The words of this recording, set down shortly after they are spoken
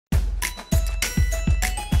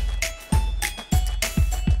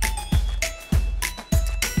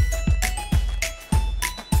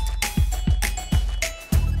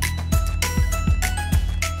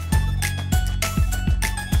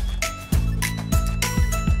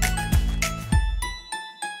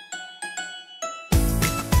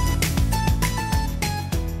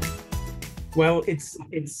Well, it's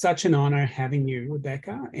such an honor having you,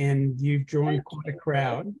 Rebecca, and you've drawn Thank quite a you.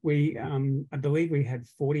 crowd. I believe we had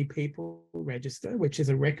 40 people register, which is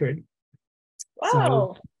a record. So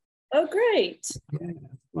Wow. Oh, great. yeah,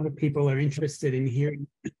 a lot of people are interested in hearing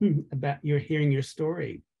hearing your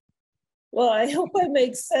story. Well, I hope I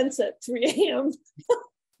make sense at 3 a.m.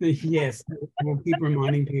 Yes, we'll keep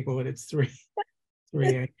reminding people that it's 3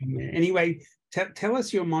 a.m. there. Anyway, tell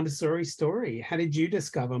us your Montessori story. How did you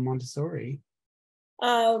discover Montessori?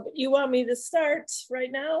 You want me to start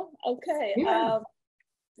right now? Okay. Yeah.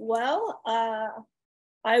 Well,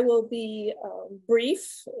 I will be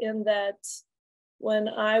brief in that when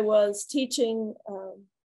I was teaching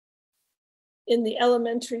in the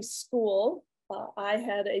elementary school, I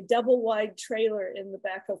had a double wide trailer in the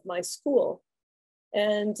back of my school.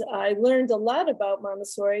 And I learned a lot about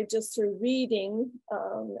Montessori just through reading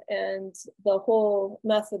and the whole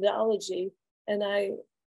methodology. And I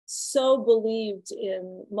so believed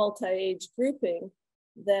in multi-age grouping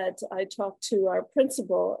that I talked to our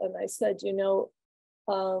principal and I said,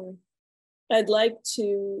 I'd like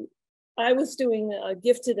to, I was doing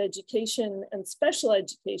gifted education and special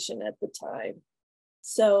education at the time.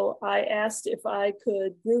 So I asked if I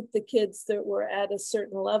could group the kids that were at a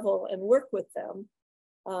certain level and work with them.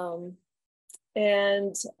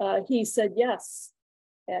 And he said yes.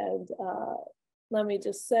 And let me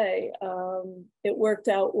just say, it worked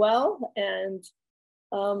out well. And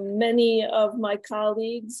many of my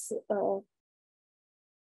colleagues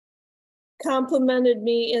complimented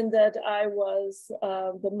me in that I was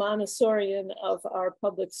the Montessorian of our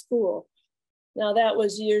public school. Now that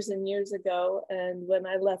was years and years ago. And when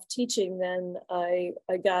I left teaching, then I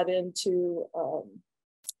got into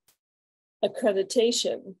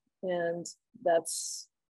accreditation. And that's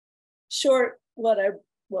short what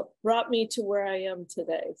brought me to where I am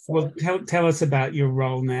today. So. Well, tell us about your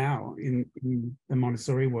role now in the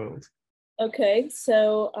Montessori world. Okay,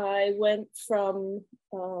 so I went from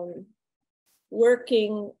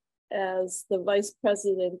working as the vice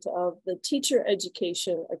president of the Teacher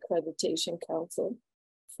Education Accreditation Council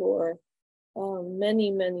for many,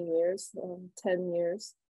 many years, 10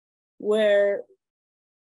 years, where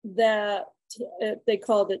that they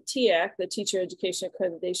called it TEAC, the Teacher Education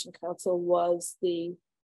Accreditation Council, was the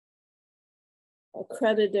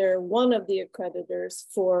accreditor, one of the accreditors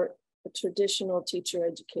for traditional teacher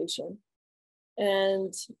education.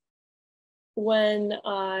 And when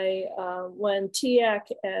TEAC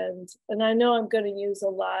and I know I'm going to use a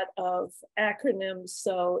lot of acronyms,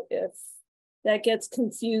 so if that gets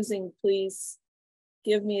confusing, please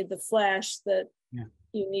give me the flash that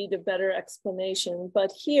you need a better explanation.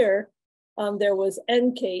 But here, there was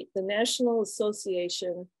NCATE, the National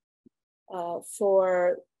Association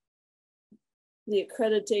for the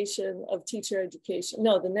Accreditation of Teacher Education.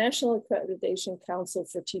 No, the National Accreditation Council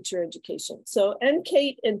for Teacher Education. So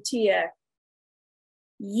NCATE and TEAC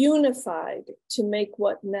unified to make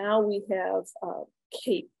what now we have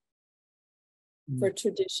CAPE for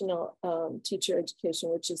traditional teacher education,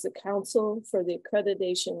 which is the Council for the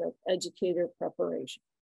Accreditation of Educator Preparation.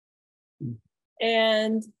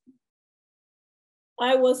 And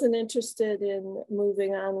I wasn't interested in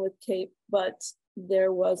moving on with CAPE, but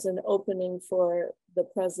there was an opening for the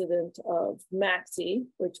president of MACTE,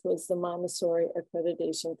 which was the Montessori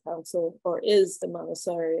Accreditation Council, or is the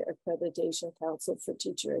Montessori Accreditation Council for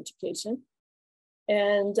Teacher Education.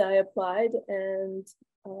 And I applied and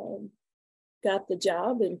got the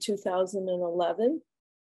job in 2011.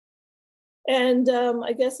 And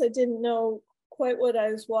I guess I didn't know quite what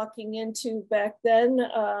I was walking into back then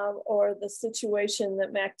or the situation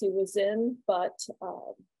that MACTE was in, but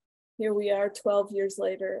here we are 12 years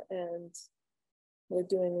later and we're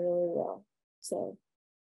doing really well. So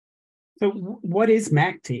what is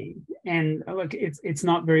MACTE? And look, it's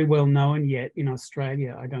not very well known yet in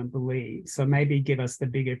Australia, I don't believe. So maybe give us the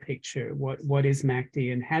bigger picture. What is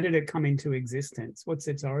MACTE and how did it come into existence? What's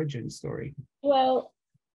its origin story? Well,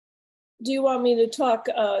 do you want me to talk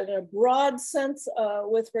in a broad sense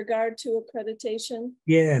with regard to accreditation?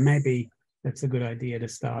 Yeah, maybe that's a good idea to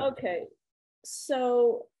start. Okay,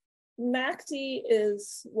 so MACTE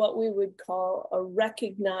is what we would call a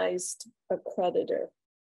recognized accreditor.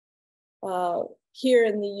 Here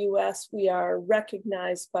in the US, we are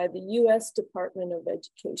recognized by the US Department of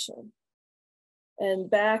Education. And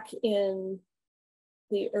back in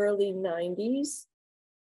the early 90s,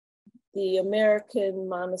 the American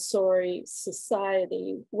Montessori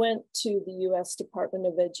Society went to the US Department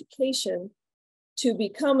of Education to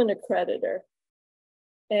become an accreditor.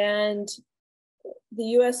 And the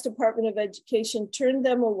US Department of Education turned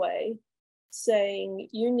them away, saying,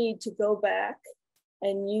 you need to go back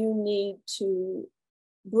and you need to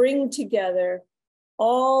bring together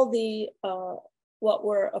all the what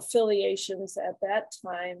were affiliations at that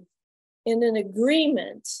time in an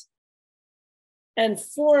agreement and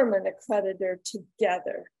form an accreditor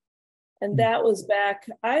together. And that was back,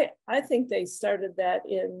 I think they started that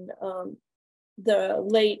in the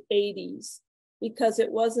late 80s, because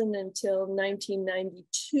it wasn't until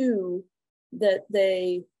 1992 that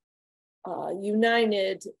they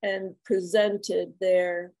united and presented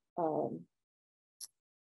their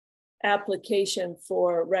application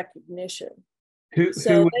for recognition. Who was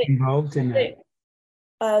involved in that?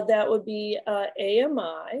 That would be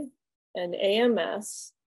AMI and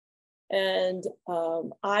AMS and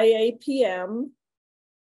IAPM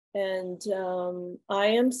and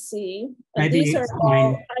IMC. And these are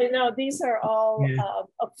all, I know these are all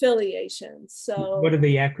affiliations. So what are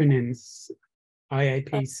the acronyms?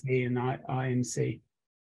 IAPC and IMC.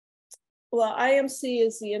 Well, IMC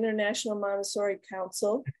is the International Montessori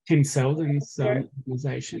Council. Tim Selden's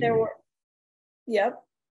organization. Yep.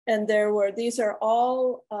 And these are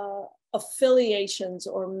all affiliations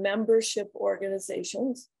or membership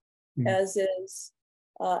organizations, as is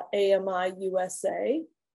AMI USA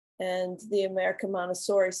and the American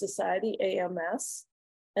Montessori Society, AMS.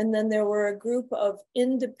 And then there were a group of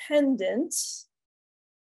independents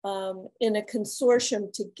in a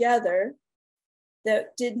consortium together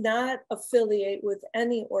that did not affiliate with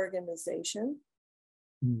any organization.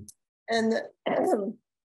 And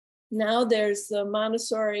now there's the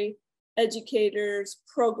Montessori Educators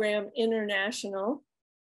Program International,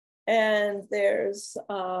 and there's,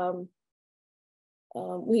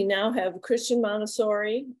 we now have Christian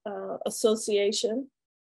Montessori Association,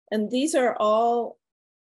 and these are all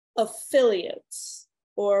affiliates,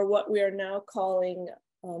 or what we are now calling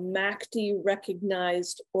MACD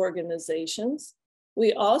recognized organizations.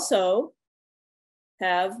 We also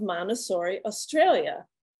have Montessori Australia,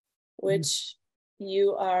 which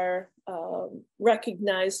you are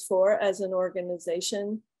recognized for as an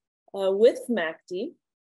organization with MACD.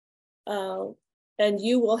 And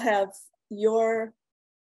you will have your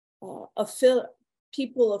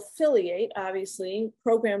people affiliate, obviously,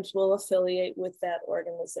 programs will affiliate with that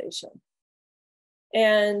organization.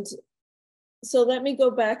 And so let me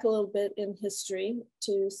go back a little bit in history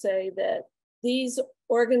to say that these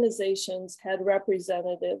organizations had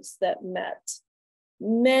representatives that met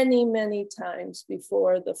many, many times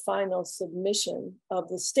before the final submission of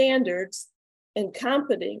the standards and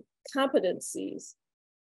competencies,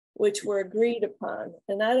 which were agreed upon.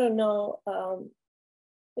 And I don't know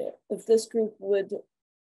if this group would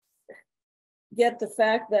get the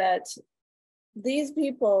fact that these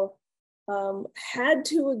people had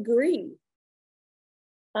to agree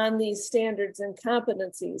on these standards and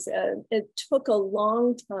competencies. And it took a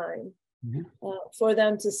long time for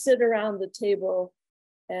them to sit around the table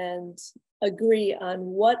and agree on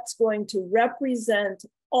what's going to represent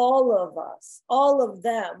all of us, all of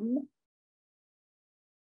them,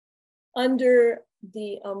 under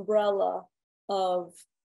the umbrella of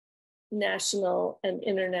national and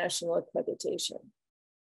international accreditation.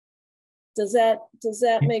 Does that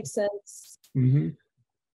make sense?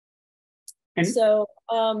 And so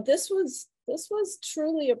this was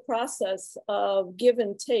truly a process of give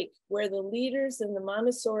and take, where the leaders in the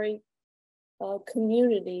Montessori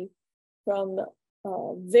community from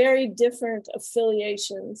very different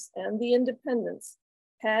affiliations and the independents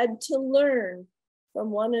had to learn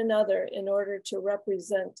from one another in order to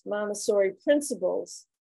represent Montessori principles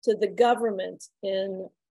to the government in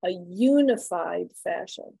a unified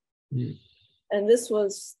fashion. And this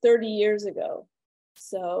was 30 years ago.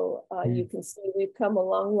 So you can see we've come a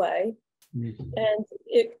long way. And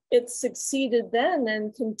it succeeded then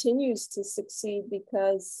and continues to succeed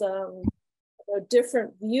because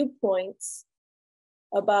different viewpoints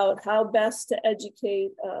about how best to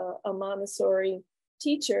educate a Montessori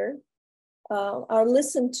teacher are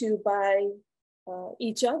listened to by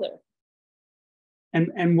each other.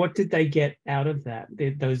 And what did they get out of that?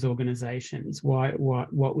 Those organizations? What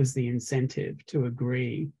was the incentive to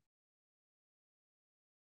agree?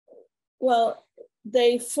 Well,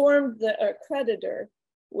 they formed the accreditor,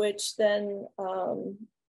 which then,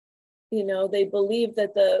 they believe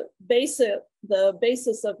that the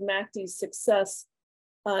basis of MACD's success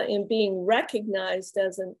in being recognized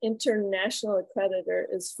as an international accreditor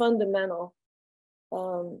is fundamental,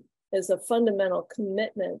 is a fundamental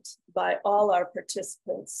commitment by all our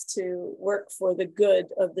participants to work for the good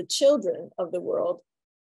of the children of the world,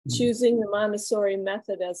 choosing the Montessori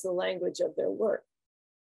method as the language of their work.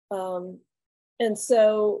 And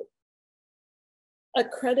so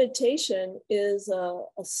accreditation is a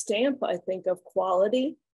stamp, I think, of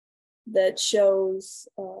quality that shows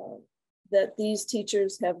that these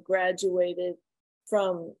teachers have graduated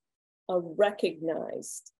from a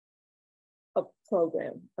recognized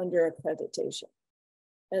program under accreditation.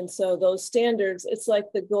 And so those standards, it's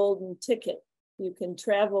like the golden ticket. You can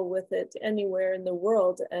travel with it anywhere in the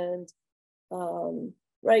world. And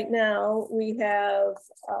right now we have,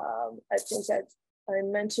 I think I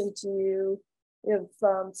mentioned to you, we have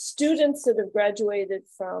students that have graduated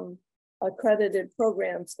from accredited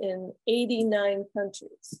programs in 89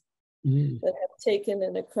 countries that have taken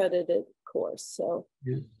an accredited course. So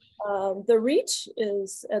the reach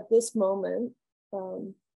is at this moment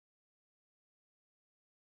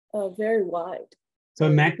very wide. So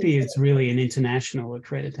MACD is really an international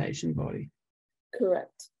accreditation body.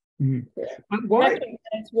 Correct. Correct. But why?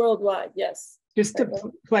 Recognized worldwide, yes. Just to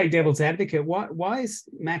play devil's advocate, why is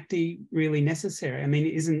MACD really necessary? I mean,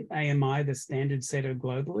 isn't AMI the standard setter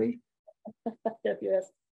globally?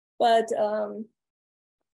 Yes. But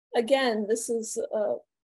again, this is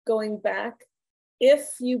going back.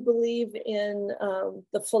 If you believe in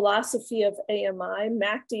the philosophy of AMI,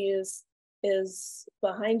 MACD is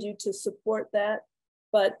behind you to support that,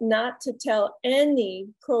 but not to tell any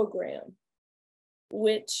program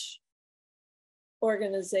which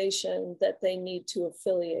organization that they need to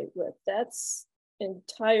affiliate with. That's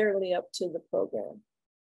entirely up to the program.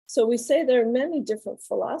 So we say there are many different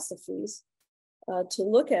philosophies to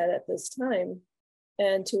look at this time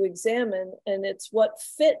and to examine, and it's what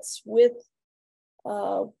fits with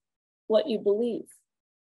what you believe.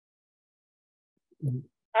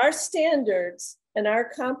 Our standards and our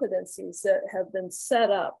competencies that have been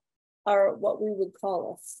set up are what we would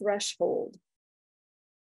call a threshold.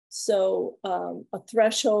 So a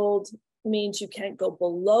threshold means you can't go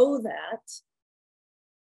below that,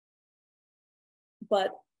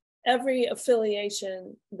 but every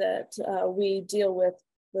affiliation that we deal with,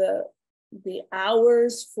 the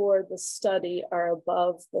hours for the study are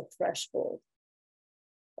above the threshold.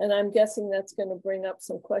 And I'm guessing that's going to bring up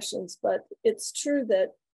some questions, but it's true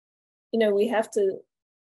that, you know, we have to,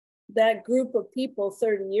 that group of people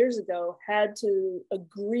 30 years ago had to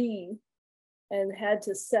agree and had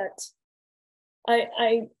to set,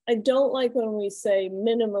 I don't like when we say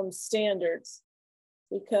minimum standards,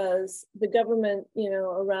 because the government, you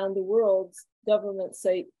know, around the world, governments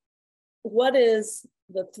say, what is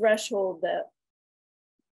the threshold that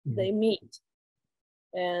they meet?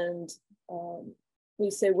 And we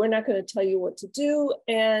say, we're not going to tell you what to do.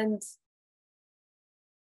 And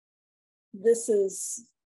this is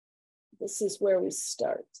where we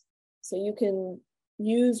start. So you can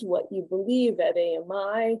use what you believe at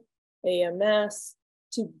AMI, AMS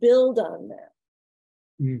to build on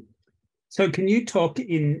that. So can you talk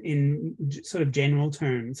in sort of general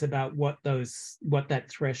terms about what that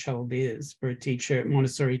threshold is for a teacher,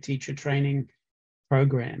 Montessori teacher training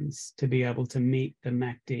programs to be able to meet the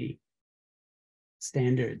MACD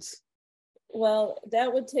standards? Well,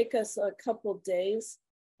 that would take us a couple days.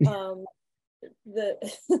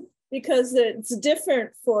 Because it's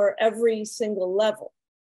different for every single level.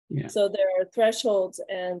 Yeah. So there are thresholds,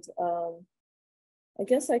 and I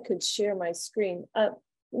guess I could share my screen.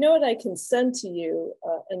 You know what I can send to you,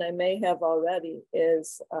 and I may have already,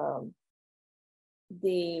 is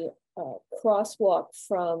the crosswalk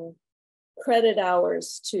from credit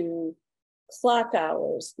hours to clock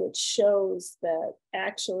hours, which shows that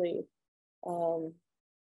actually all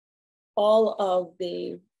of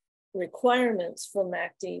the requirements for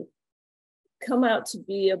MACD come out to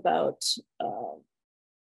be about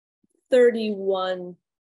 31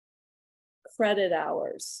 credit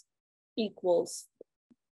hours equals,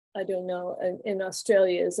 I don't know, in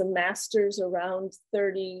Australia is a master's around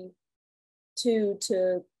 32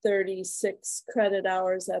 to 36 credit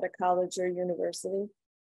hours at a college or university.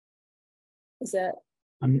 Is that?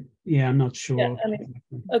 I'm not sure. Yeah, I mean,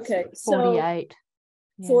 okay, so 48.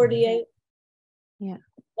 48. Yeah.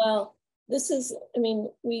 Well, this is, I mean,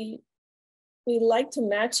 we like to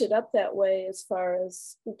match it up that way as far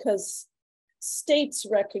as, because states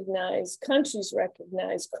recognize, countries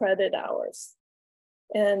recognize credit hours.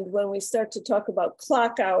 And when we start to talk about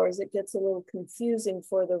clock hours, it gets a little confusing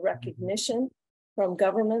for the recognition from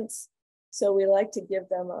governments. So we like to give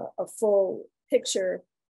them a full picture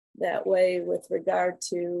that way with regard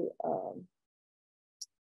to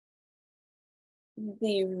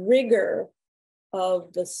the rigor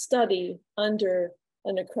of the study under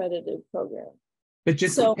an accredited program. But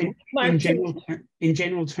just so, in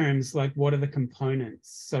general terms, like what are the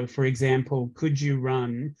components? So for example, could you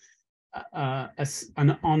run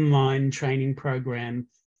an online training program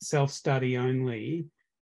self-study only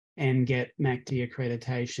and get MACD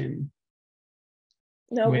accreditation?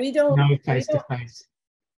 No, we No don't. face-to-face.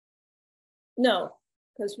 No,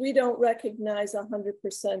 because we don't recognize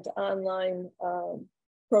 100% online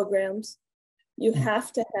programs. You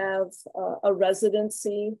have to have a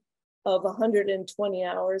residency of 120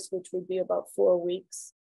 hours, which would be about 4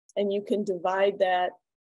 weeks. And you can divide that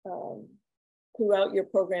throughout your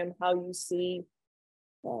program how you see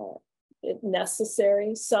it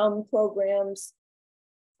necessary. Some programs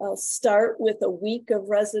start with a week of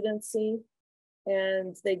residency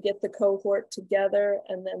and they get the cohort together,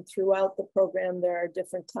 and then throughout the program there are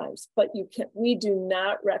different times. But we do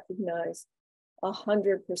not recognize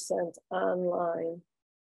 100% online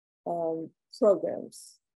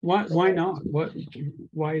programs. Why not?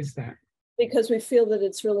 Why is that? Because we feel that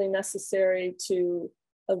it's really necessary to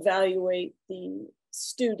evaluate the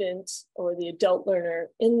student or the adult learner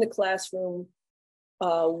in the classroom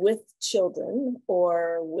with children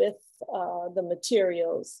or with the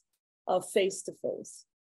materials of face-to-face.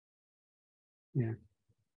 Yeah.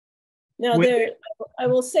 Now, I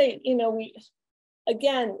will say,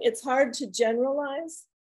 again, it's hard to generalize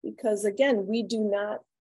because, again, we do not,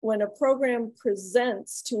 when a program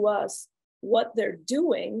presents to us what they're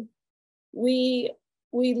doing, we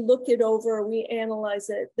look it over, we analyze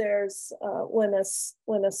it. There's when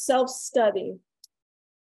a self-study,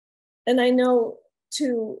 and I know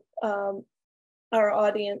to our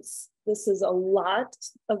audience, this is a lot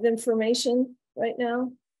of information right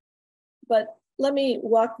now, but let me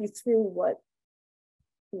walk you through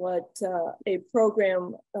what a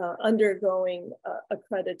program undergoing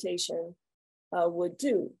accreditation would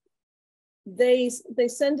do. They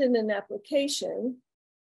send in an application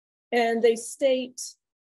and they state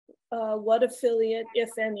what affiliate,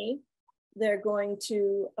 if any, they're going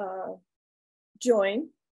to join.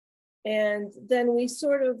 And then we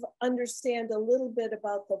sort of understand a little bit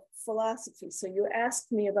about the philosophy. So you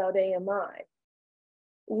asked me about AMI.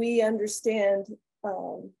 We understand,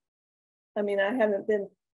 I haven't been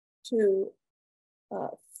through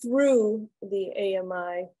the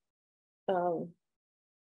AMI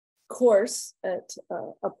course at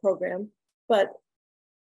a program, but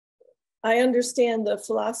I understand the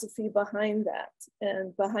philosophy behind that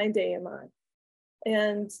and behind AMI.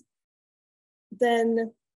 And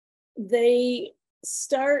then we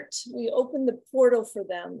open the portal for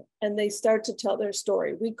them and they start to tell their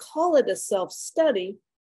story. We call it a self-study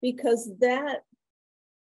because that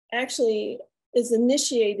actually is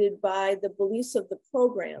initiated by the beliefs of the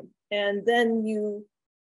program. And then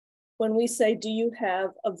when we say, do you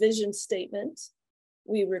have a vision statement?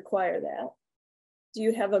 We require that. Do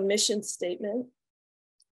you have a mission statement?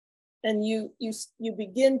 And you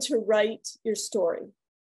begin to write your story.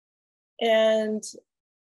 And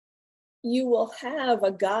you will have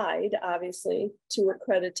a guide, obviously, to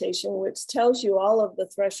accreditation, which tells you all of the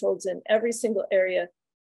thresholds in every single area,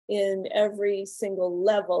 in every single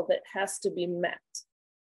level that has to be met.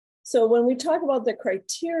 So when we talk about the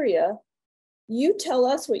criteria, you tell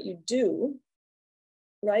us what you do,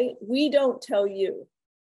 right? We don't tell you.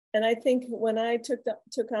 And I think when I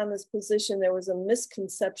took on this position, there was a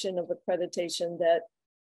misconception of accreditation that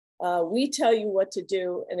we tell you what to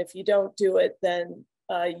do, and if you don't do it, then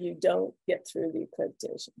you don't get through the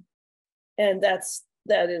accreditation. And that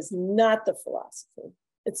is not the philosophy.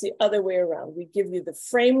 It's the other way around. We give you the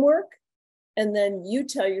framework, and then you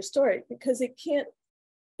tell your story, because it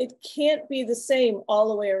can't be the same all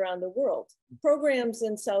the way around the world. Programs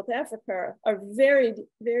in South Africa are very,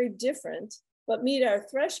 very different, but meet our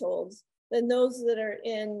thresholds than those that are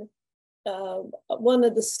in one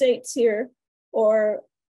of the states here, or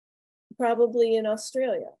probably in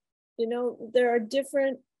Australia. There are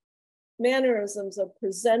different mannerisms of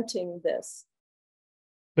presenting this.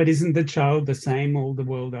 But isn't the child the same all the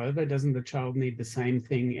world over? Doesn't the child need the same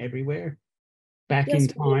thing everywhere? Back in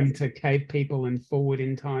time to cave people and forward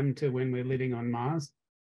in time to when we're living on Mars?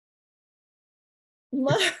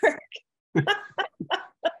 Mark,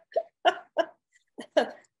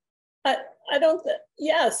 I don't,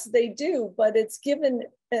 yes, they do, but it's given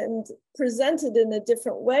and presented in a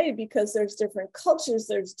different way because there's different cultures,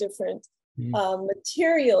 there's different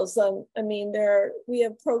materials. We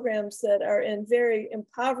have programs that are in very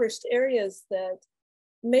impoverished areas that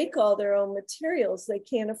make all their own materials. They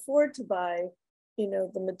can't afford to buy,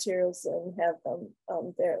 the materials and have them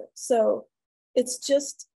there. So it's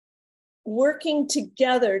just working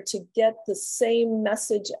together to get the same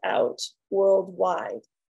message out worldwide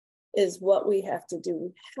is what we have to do.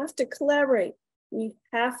 We have to collaborate. We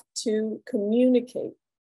have to communicate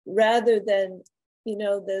rather than,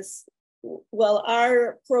 this well,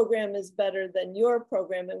 our program is better than your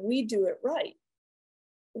program and we do it right.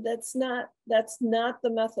 That's not the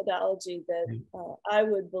methodology that I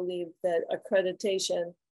would believe that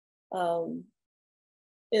accreditation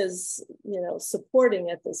is, supporting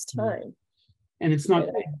at this time. And it's not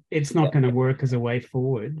going to work as a way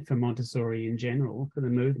forward for Montessori in general, for the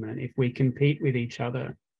movement, if we compete with each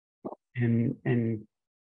other and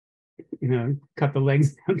cut the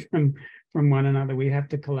legs from one another. We have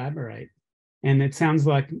to collaborate. And it sounds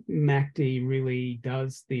like MACD really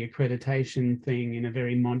does the accreditation thing in a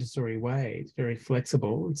very Montessori way. It's very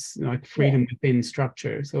flexible. It's like freedom within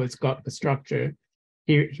structure. So it's got the structure.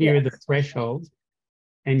 Here are the thresholds.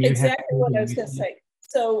 And you exactly what I was going to say.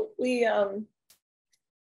 So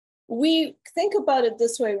we think about it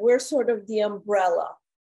this way. We're sort of the umbrella.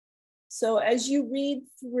 So as you read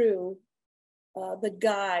through the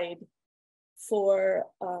guide for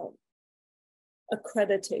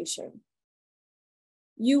accreditation,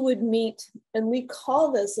 you would meet, and we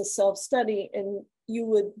call this a self-study, and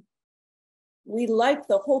we like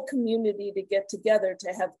the whole community to get together to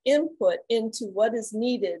have input into what is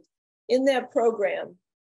needed in that program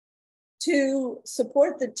to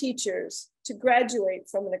support the teachers to graduate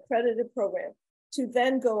from an accredited program, to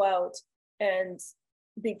then go out and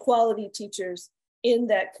be quality teachers in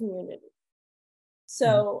that community.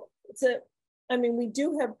 So we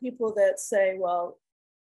do have people that say, well,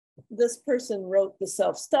 this person wrote the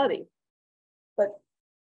self-study, but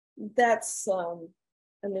that's,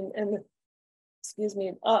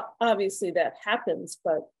 obviously that happens,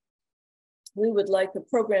 but we would like the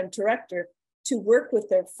program director to work with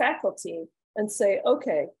their faculty and say,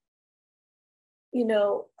 okay,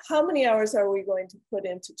 how many hours are we going to put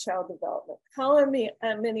into child development? How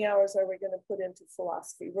many hours are we going to put into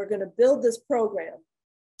philosophy? We're going to build this program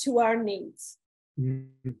to our needs.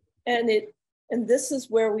 Mm-hmm. And this is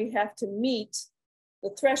where we have to meet the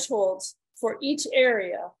thresholds for each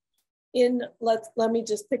area in, let me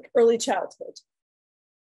just pick early childhood.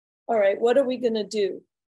 All right, what are we going to do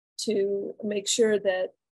to make sure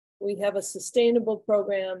that we have a sustainable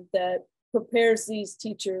program that prepares these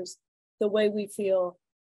teachers the way we feel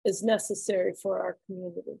is necessary for our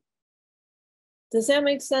community? Does that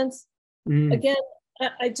make sense? Mm. Again,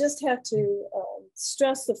 I just have to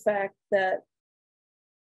stress the fact that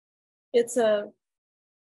it's a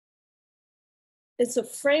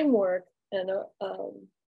framework, and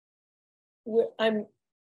I'm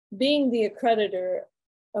being the accreditor.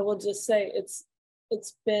 I will just say it's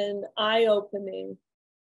been eye-opening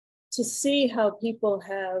to see how people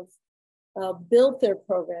have built their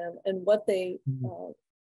program and what they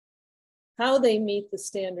how they meet the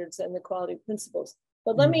standards and the quality principles.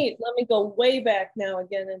 But let me go way back now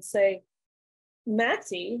again and say,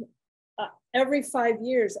 MACD, every 5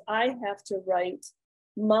 years, I have to write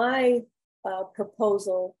my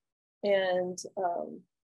proposal and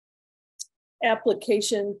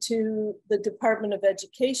application to the Department of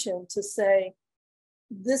Education to say,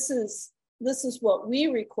 this is what we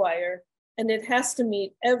require, and it has to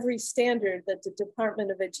meet every standard that the Department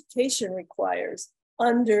of Education requires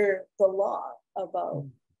under the law about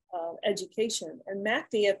education. And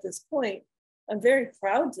MACD at this point, I'm very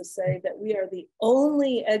proud to say that we are the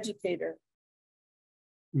only educator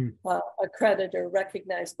accreditor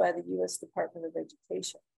recognized by the U.S. Department of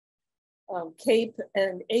Education. CAPE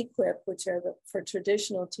and AQUIP, which are for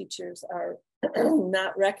traditional teachers, are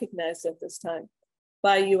not recognized at this time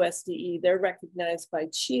by USDE. They're recognized by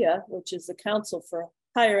CHIA, which is the Council for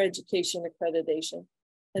Higher Education Accreditation.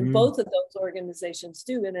 And both of those organizations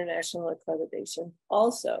do international accreditation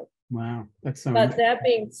also. Wow, that's so But that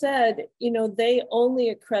being said, they only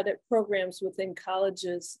accredit programs within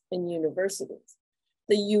colleges and universities.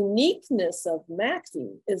 The uniqueness of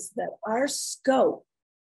MACD is that our scope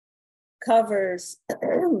covers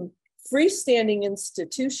freestanding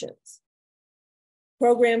institutions,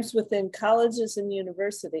 programs within colleges and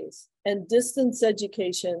universities, and distance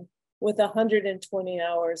education with 120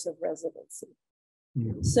 hours of residency.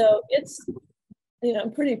 Mm-hmm. So it's,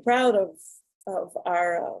 I'm pretty proud of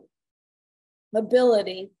our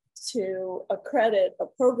ability to accredit a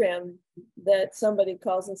program that somebody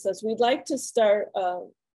calls and says, we'd like to start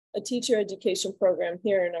a teacher education program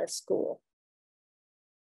here in our school.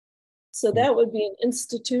 So that would be an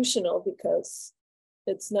institutional, because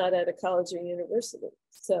it's not at a college or university.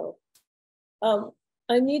 So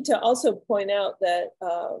I need to also point out that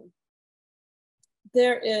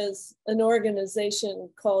there is an organization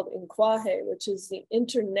called INQUAHE, which is the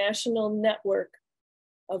International Network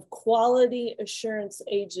of Quality Assurance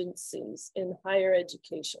Agencies in Higher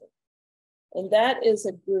Education. And that is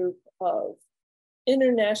a group of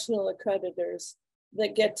international accreditors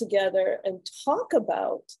that get together and talk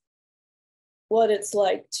about what it's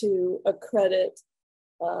like to accredit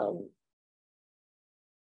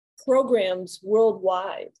programs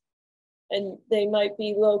worldwide. And they might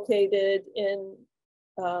be located in,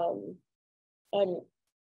 I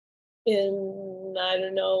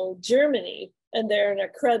don't know, Germany, and they're an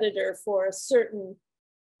accreditor for a certain,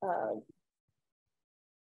 I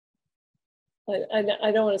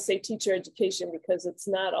don't want to say teacher education because it's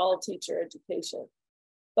not all teacher education,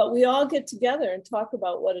 but we all get together and talk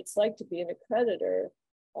about what it's like to be an accreditor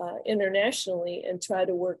internationally and try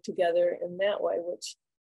to work together in that way, which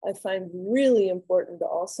I find really important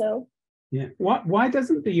also. Yeah. Why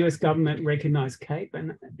doesn't the US government recognize CAPE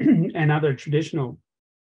and other traditional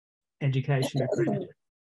education accreditors?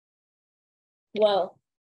 Well,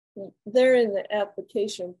 they're in the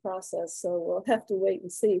application process, so we'll have to wait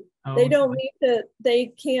and see. Oh, They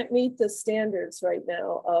can't meet the standards right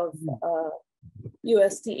now of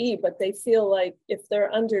USDE, but they feel like if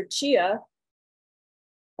they're under CHIA,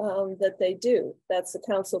 that they do. That's the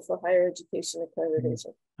Council for Higher Education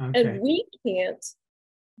Accreditation. Okay. And we can't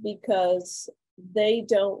because they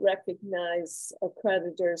don't recognize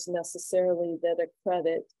accreditors necessarily that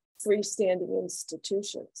accredit freestanding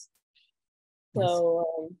institutions.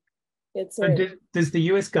 So does the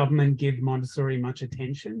US government give Montessori much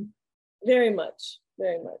attention? Very much,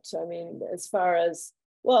 very much. I mean, as far as,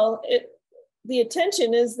 well, the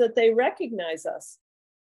attention is that they recognize us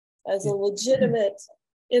as a legitimate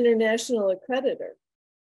international accreditor.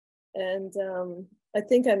 And I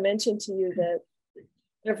think I mentioned to you that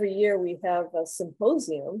every year we have a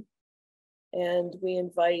symposium and we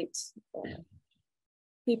invite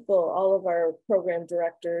people, all of our program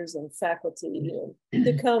directors and faculty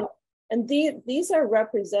to come. And these are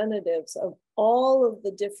representatives of all of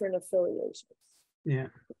the different affiliations. Yeah.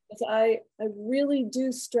 Because I really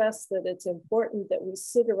do stress that it's important that we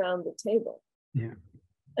sit around the table. Yeah.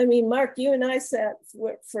 I mean, Mark, you and I sat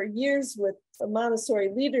for years with the Montessori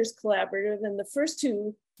Leaders Collaborative, and the first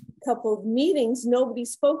couple of meetings, nobody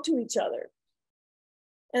spoke to each other.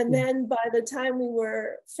 And then by the time we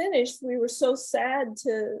were finished, we were so sad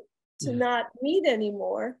to not meet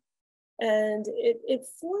anymore. And it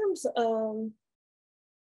forms an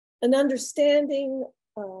understanding,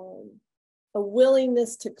 a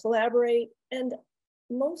willingness to collaborate. And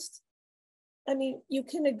you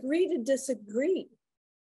can agree to disagree,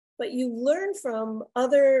 but you learn from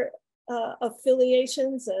other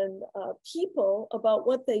affiliations and people about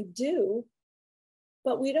what they do.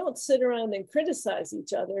 But we don't sit around and criticize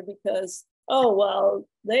each other because, oh, well,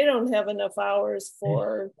 they don't have enough hours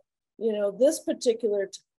for, this particular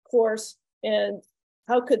course. And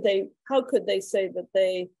how could they say that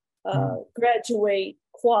they graduate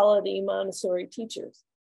quality Montessori teachers?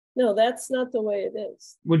 No, that's not the way it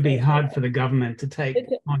is. Would be hard for the government to take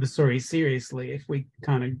Montessori seriously if we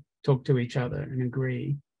kind of talk to each other and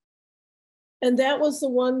agree. And that was the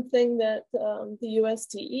one thing that the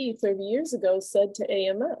USDE 30 years ago said to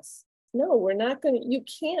AMS. No, we're not going to, you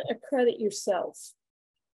can't accredit yourself.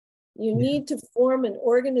 You need to form an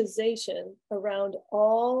organization around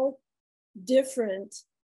all different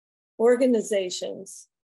organizations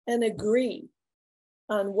and agree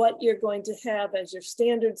on what you're going to have as your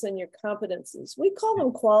standards and your competencies. We call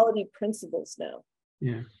them quality principles now.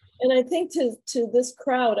 Yeah. And I think to this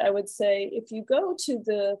crowd, I would say, if you go to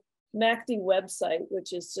the MACD website,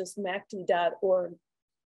 which is just macd.org.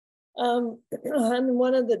 On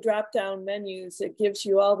one of the drop-down menus, it gives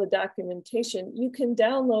you all the documentation. You can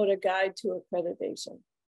download a guide to accreditation.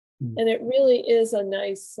 And it really is a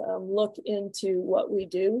nice look into what we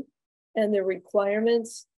do and the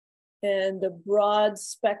requirements and the broad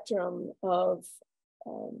spectrum of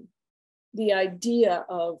the idea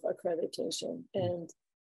of accreditation. And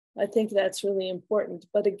I think that's really important.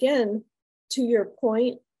 But again, to your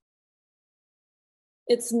point,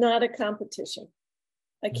 it's not a competition.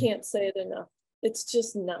 I can't say it enough. It's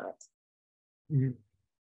just not.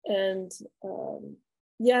 And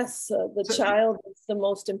yes, the child is the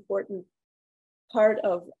most important part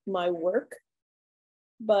of my work,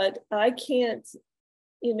 but I can't,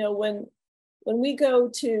 when we go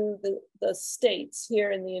to the states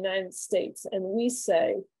here in the United States and we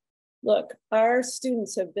say, look, our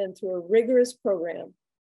students have been through a rigorous program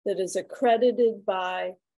that is accredited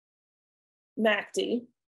by MACD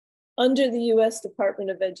under the US Department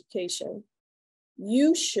of Education,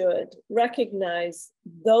 you should recognize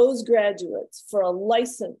those graduates for a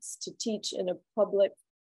license to teach in a public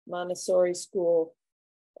Montessori school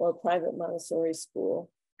or private Montessori school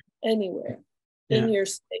anywhere in your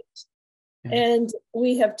state. And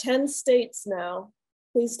we have 10 states now.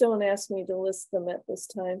 Please don't ask me to list them at this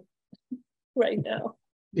time. right now.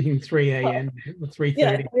 Being 3 a.m. or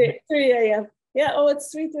Yeah, 3:30. 3 a.m. Yeah, oh,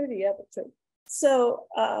 it's 3:30. Yeah, that's right. So,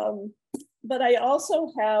 but I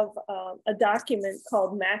also have a document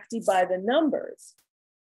called MACD by the numbers,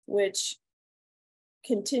 which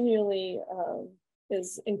continually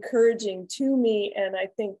is encouraging to me, and I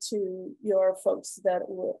think to your folks that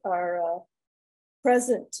are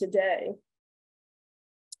present today.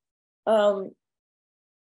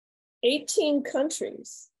 18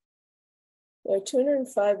 countries. There are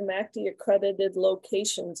 205 MACD accredited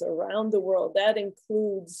locations around the world. That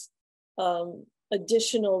includes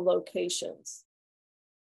additional locations.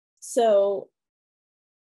 So,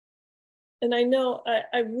 and I know,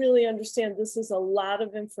 I really understand this is a lot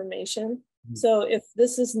of information. So if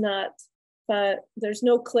this is not, there's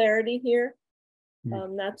no clarity here,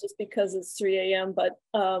 not just because it's 3 a.m., but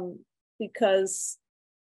because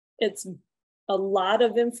it's a lot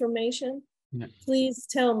of information. Please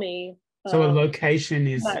tell me. So a location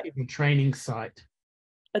is a training site.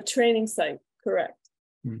 A training site, correct.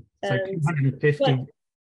 So 250.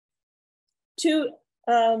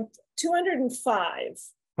 205.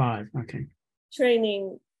 Okay.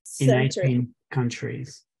 Training centers. In 18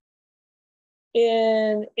 countries.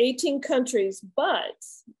 In 18 countries, but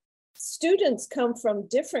students come from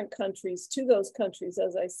different countries to those countries,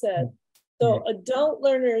 as I said. So adult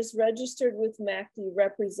learners registered with MACD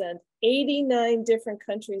represent 89 different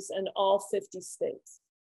countries and all 50 states.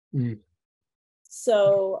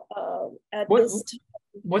 So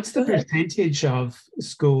what's the percentage of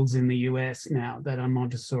schools in the US now that are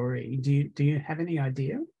Montessori? Do you have any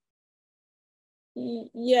idea?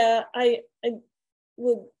 Yeah, I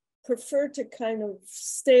would prefer to kind of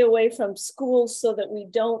stay away from schools so that we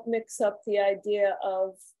don't mix up the idea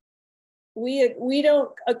of we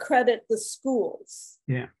don't accredit the schools.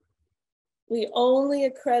 Yeah. We only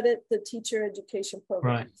accredit the teacher education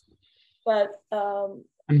program. Right. But I'm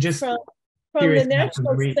just from the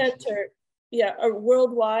National Center, yeah, or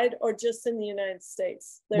worldwide or just in the United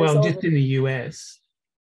States? Just in the US.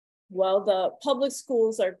 Well, the public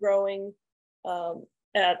schools are growing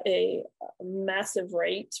at a massive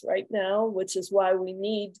rate right now, which is why we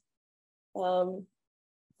need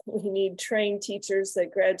trained teachers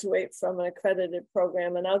that graduate from an accredited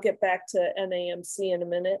program. And I'll get back to NAMC in a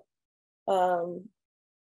minute. But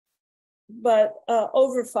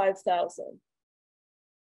over 5,000.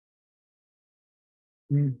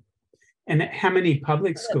 And how many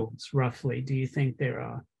public schools, roughly, do you think there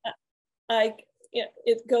are?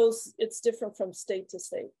 It's different from state to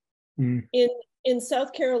state. In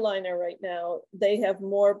South Carolina right now, they have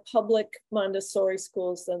more public Montessori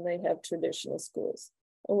schools than they have traditional schools.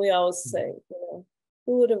 And we always say,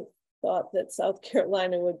 who would have thought that South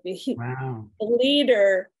Carolina would be a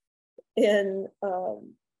leader in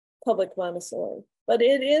public Montessori? But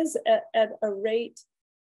it is at a rate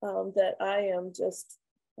that I am just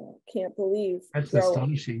can't believe. That's growing,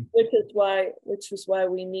 astonishing. Which is why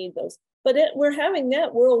we need those. But we're having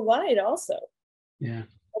that worldwide also. Yeah.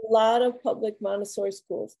 A lot of public Montessori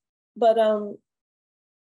schools. But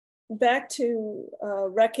back to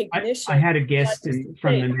recognition. I had a guest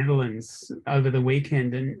from the Netherlands over the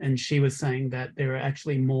weekend, and she was saying that there are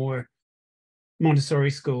actually more Montessori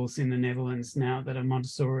schools in the Netherlands now that are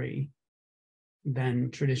Montessori than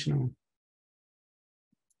traditional.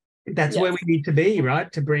 That's where we need to be,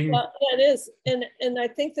 right? To bring. Well, yeah, it is, and I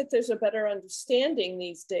think that there's a better understanding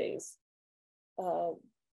these days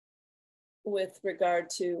with regard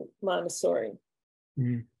to Montessori.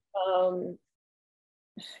 When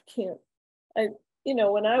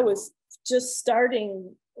I was just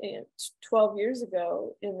starting 12 years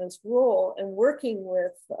ago in this role and working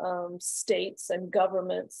with states and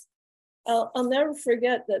governments, I'll never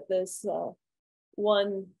forget that this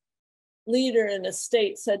one leader in a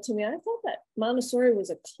state said to me, I thought that Montessori was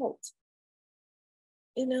a cult.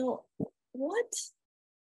 What?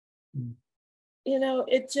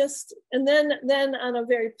 It just, and then on a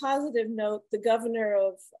very positive note, the governor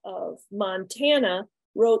of Montana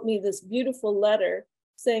wrote me this beautiful letter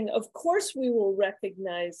saying, of course we will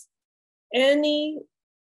recognize any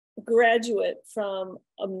graduate from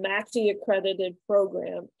a MACD accredited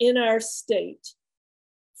program in our state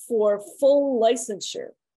for full licensure.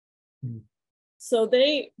 So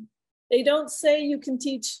they don't say you can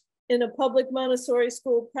teach in a public Montessori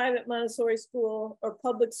school, private Montessori school, or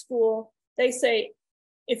public school. They say,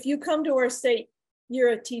 if you come to our state, you're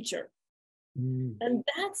a teacher. And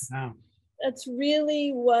that's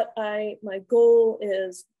really what my goal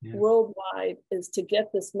is worldwide, is to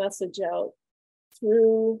get this message out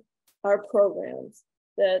through our programs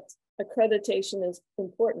that accreditation is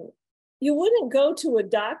important. you wouldn't go to a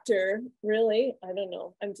doctor, really. I don't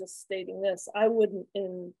know. I'm just stating this. I wouldn't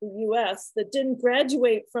in the US that didn't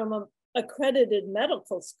graduate from an accredited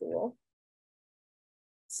medical school.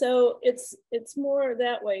 So it's more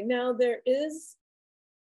that way. Now there is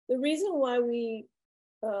the reason why we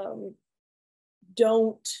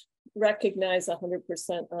don't recognize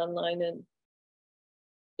 100% online and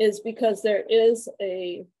is because there is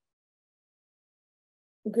a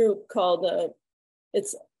group called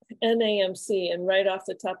it's NAMC, and right off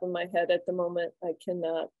the top of my head at the moment, I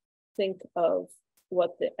cannot think of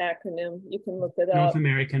what the acronym. You can look it up. North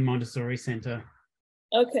American Montessori Center.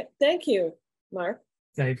 Okay, thank you, Mark.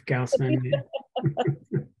 Dave Gaussman.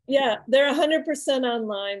 Yeah, they're 100%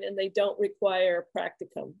 online and they don't require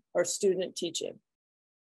practicum or student teaching.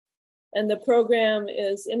 And the program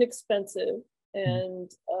is inexpensive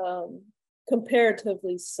and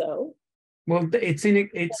comparatively so. Well,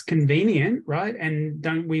 it's convenient, right? And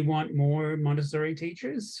don't we want more Montessori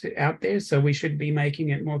teachers out there? So we should be making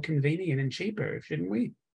it more convenient and cheaper, shouldn't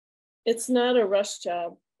we? It's not a rush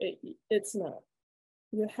job. It's not.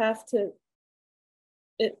 You have to,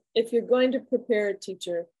 if you're going to prepare a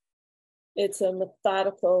teacher, it's a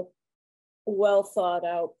methodical, well thought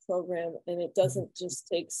out program, and it doesn't just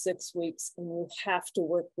take 6 weeks, and you have to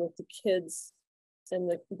work with the kids and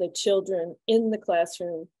the children in the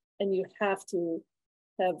classroom. And you have to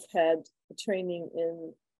have had training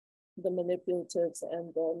in the manipulatives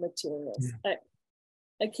and the materials. Yeah.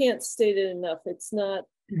 I can't state it enough. It's not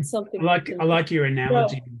something. I like your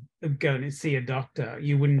analogy of going to see a doctor.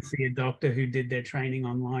 You wouldn't see a doctor who did their training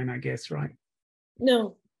online, I guess, right?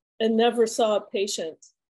 No, and never saw a patient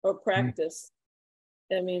or practice.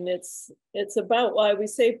 I mean, it's about why we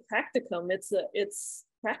say practicum. It's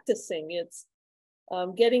practicing. It's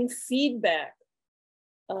getting feedback.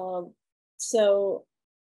 So,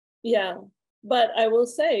 yeah, but I will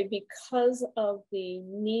say, because of the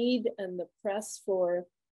need and the press for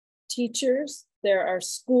teachers, there are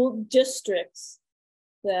school districts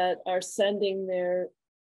that are sending their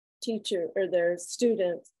teacher or their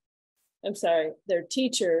students, their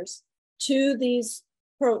teachers to this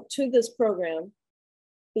program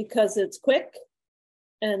because it's quick,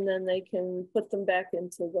 and then they can put them back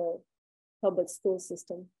into the public school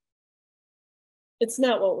system. It's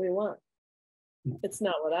not what we want. It's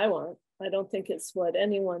not what I want. I don't think it's what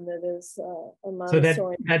anyone that is a Montessorian.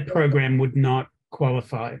 So that program would not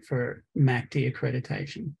qualify for MACD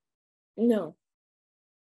accreditation? No.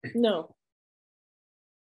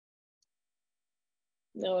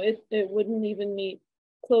 It wouldn't even meet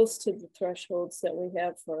close to the thresholds that we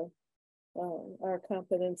have for our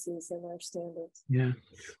competencies and our standards. Yeah.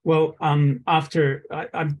 Well, after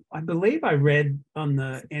I believe I read on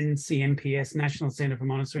the NCMPS, National Center for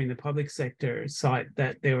Montessori in the Public Sector site,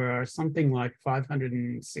 that there are something like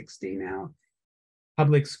 560 now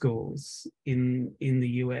public schools in the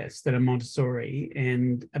US that are Montessori,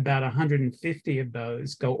 and about 150 of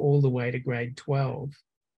those go all the way to grade 12.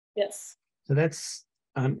 Yes. So that's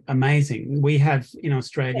amazing. We have in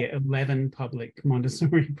Australia 11 public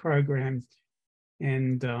Montessori programs,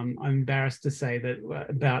 and I'm embarrassed to say that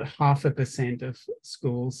about 0.5% of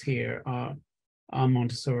schools here are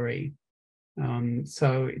Montessori.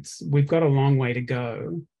 So we've got a long way to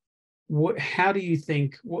go. How do you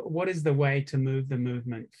think? What is the way to move the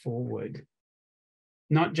movement forward?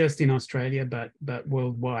 Not just in Australia, but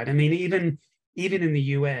worldwide. I mean, even in the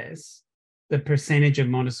US, the percentage of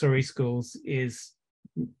Montessori schools is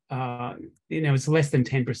it's less than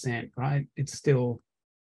 10%, right? It's still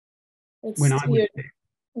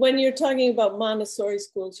when you're talking about Montessori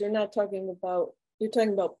schools, you're talking about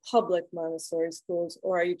public Montessori schools,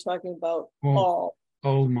 or are you talking about all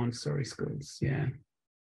Montessori schools? Yeah.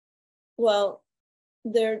 Well,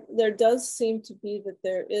 there does seem to be that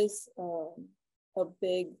there is a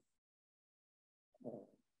big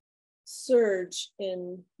surge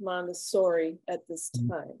in Montessori at this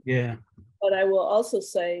time. Yeah. But I will also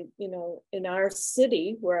say, in our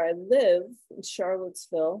city where I live, in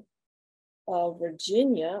Charlottesville,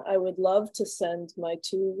 Virginia, I would love to send my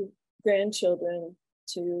 2 grandchildren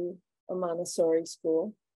to a Montessori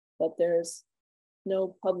school, but there's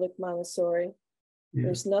no public Montessori. Yeah.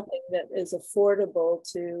 There's nothing that is affordable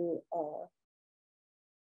to,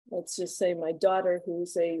 let's just say my daughter,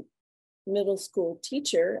 who's a middle school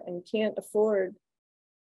teacher and can't afford,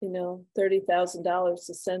 $30,000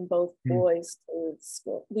 to send both boys to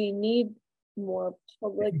school. We need more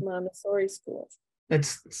public Montessori schools.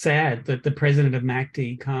 That's sad that the president of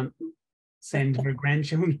MACD can't send her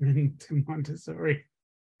grandchildren to Montessori.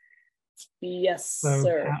 Yes, so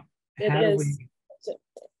sir. How do we...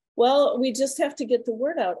 Well, we just have to get the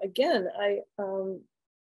word out. Again,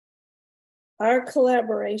 our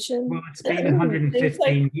collaboration. Well, it's been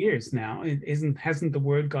 115 years now. Hasn't the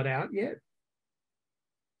word got out yet?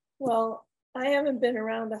 Well, I haven't been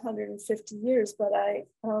around 150 years, but I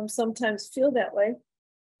sometimes feel that way.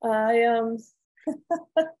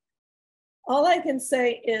 All I can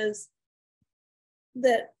say is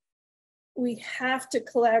that we have to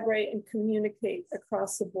collaborate and communicate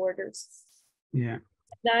across the borders. Yeah.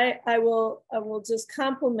 And I will just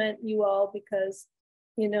compliment you all because,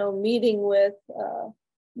 you know, meeting with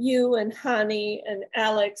you and Hani and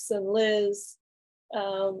Alex and Liz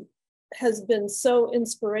has been so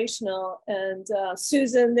inspirational. And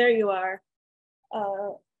Susan, there you are,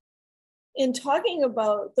 in talking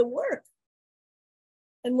about the work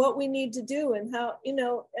and what we need to do and how, you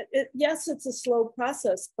know, yes, it's a slow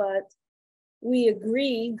process, but we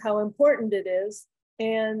agree how important it is.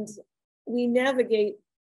 And we navigate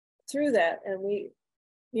through that. And we,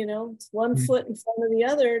 you know, it's one foot in front of the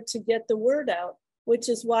other to get the word out, which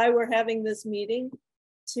is why we're having this meeting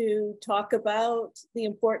to talk about the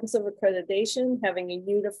importance of accreditation, having a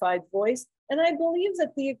unified voice. And I believe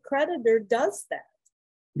that the accreditor does that.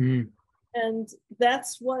 And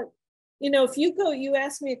that's what, you know, if you go, you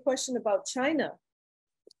asked me a question about China.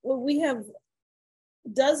 Well, we have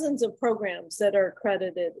dozens of programs that are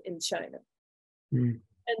accredited in China. And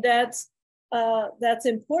that's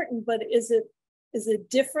important, but is it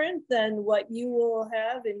different than what you will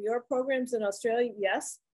have in your programs in Australia?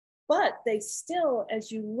 Yes, but they still,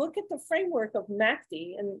 as you look at the framework of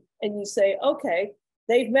MACD and you say, okay,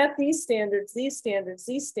 they've met these standards,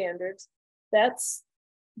 that's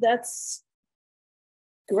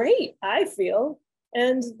great, I feel.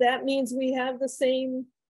 And that means we have the same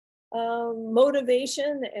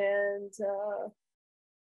motivation and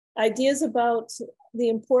ideas about the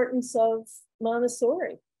importance of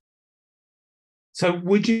Montessori. So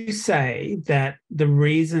would you say that the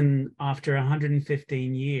reason after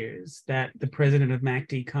 115 years that the president of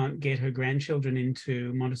MACD can't get her grandchildren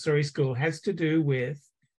into Montessori school has to do with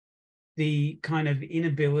the kind of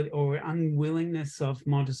inability or unwillingness of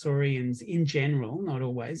Montessorians in general, not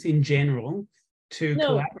always, in general, to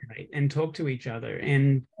collaborate and talk to each other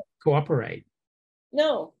and cooperate?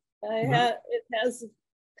 No, it has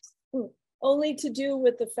only to do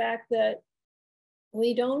with the fact that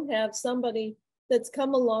we don't have somebody that's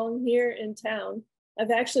come along here in town.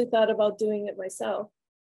 I've actually thought about doing it myself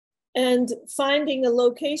and finding a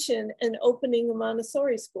location and opening a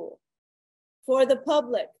Montessori school for the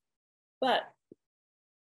public. But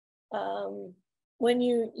when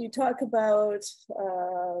you talk about,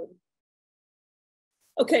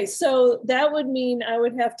 okay, so that would mean I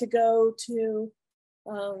would have to go to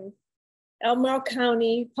Albemarle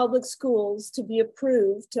County Public Schools to be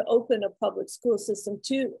approved to open a public school system,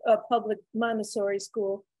 to a public Montessori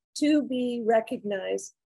school, to be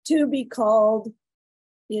recognized, to be called,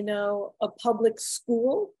 you know, a public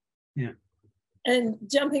school. Yeah. And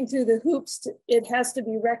jumping through the hoops, it has to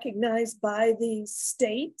be recognized by the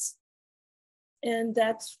state. And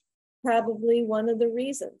that's probably one of the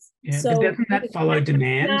reasons. Yeah, so but doesn't that follow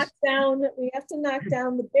demand? We have to knock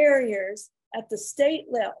down the barriers at the state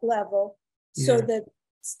level so that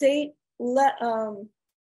state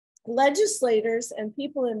legislators and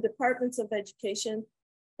people in departments of education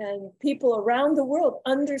and people around the world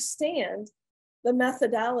understand the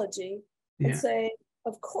methodology and say,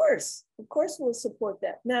 of course we'll support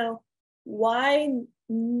that. Now, why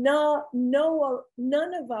none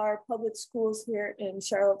of our public schools here in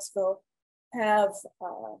Charlottesville have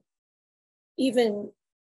even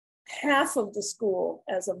half of the school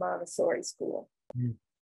as a Montessori school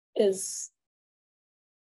is,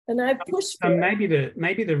 and I pushed for maybe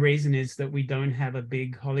the reason is that we don't have a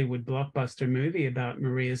big Hollywood blockbuster movie about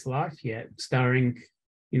Maria's life yet, starring,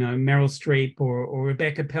 you know, Meryl Streep or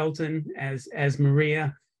Rebecca Pelton as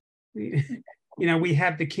Maria. You know, we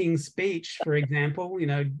have The King's Speech, for example, you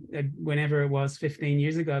know, whenever it was 15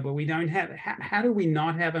 years ago, but we don't have, how do we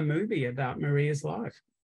not have a movie about Maria's life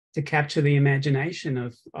to capture the imagination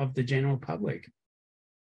of the general public?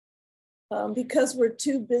 Because we're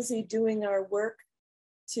too busy doing our work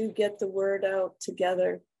to get the word out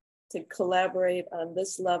together, to collaborate on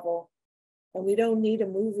this level. And we don't need a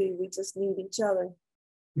movie, we just need each other.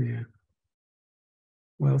 Yeah.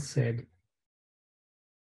 Well said.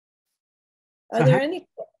 Are there any,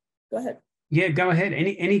 go ahead. Yeah, go ahead.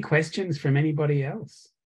 Any questions from anybody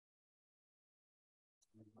else?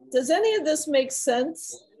 Does any of this make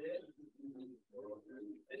sense?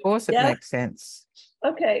 Of course it makes sense.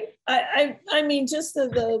 Okay, I mean, just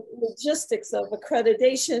the logistics of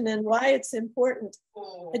accreditation and why it's important.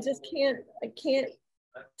 I can't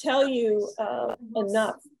tell you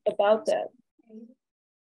enough about that.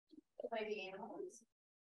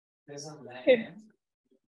 Here.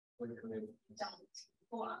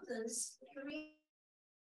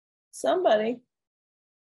 Somebody.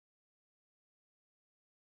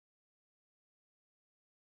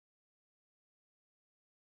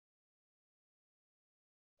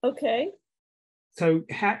 Okay. So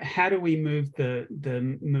how do we move the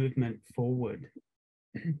movement forward?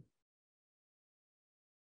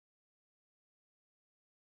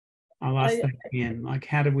 I'll ask that again. Like,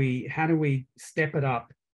 how do we step it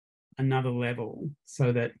up another level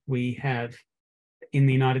so that we have in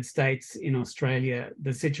the United States, in Australia,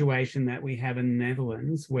 the situation that we have in the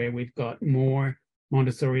Netherlands, where we've got more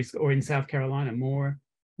Montessori, or in South Carolina, more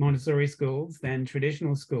Montessori schools than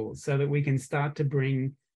traditional schools, so that we can start to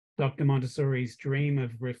bring Dr. Montessori's dream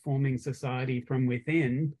of reforming society from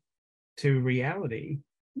within to reality?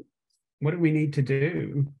 What do we need to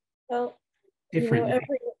do? Well, differently?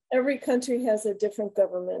 Every country has a different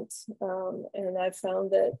government, and I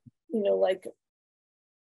found that, like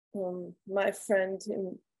my friend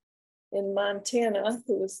in Montana,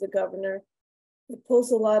 who was the governor, it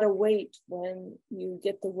pulls a lot of weight when you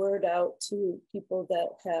get the word out to people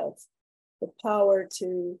that have the power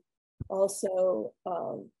to also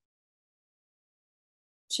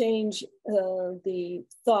change the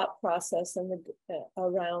thought process and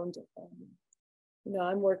around.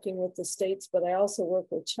 I'm working with the States, but I also work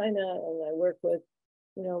with China, and I work with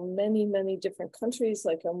many, many different countries.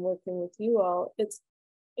 Like I'm working with you all. It's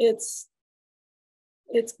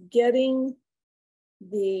getting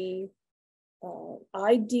the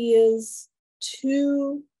ideas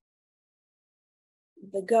to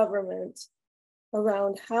the government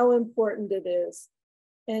around how important it is,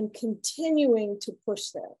 and continuing to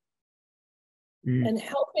push that, and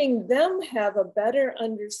helping them have a better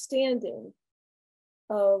understanding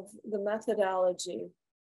of the methodology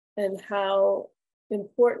and how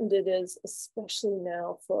important it is, especially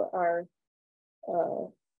now for our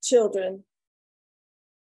children,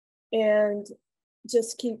 and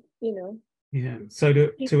just keep, So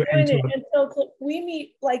to until we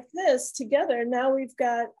meet like this together. Now we've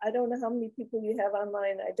got, I don't know how many people you have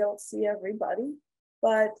online. I don't see everybody,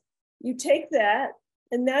 but you take that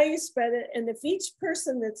and now you spread it. And if each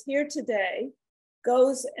person that's here today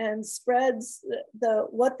goes and spreads the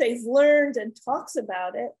what they've learned and talks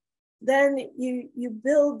about it, then you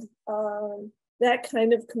build that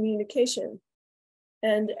kind of communication,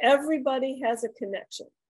 and everybody has a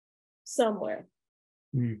connection somewhere.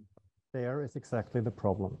 There is exactly the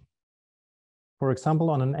problem. For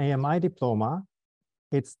example, on an AMI diploma,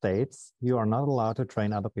 it states you are not allowed to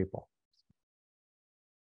train other people.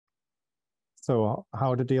 So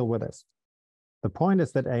how to deal with this? The point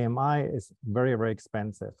is that AMI is very, very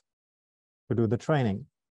expensive to do the training.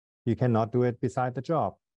 You cannot do it beside the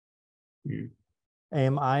job.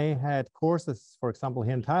 AMI had courses, for example,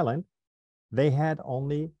 here in Thailand, they had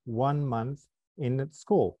only 1 month in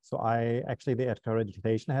school. So the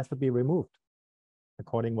accreditation has to be removed.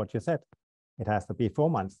 According to what you said, it has to be 4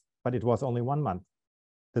 months, but it was only 1 month.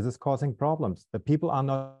 This is causing problems. The people are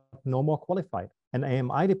no more qualified. An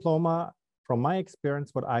AMI diploma, from my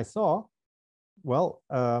experience, what I saw,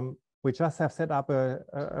 we just have set up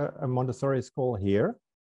a Montessori school here.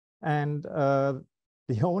 And the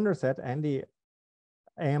owner said, Andy,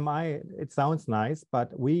 AMI, it sounds nice,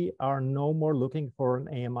 but we are no more looking for an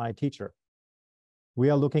AMI teacher. We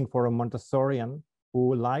are looking for a Montessorian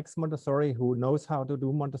who likes Montessori, who knows how to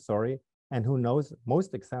do Montessori, and who knows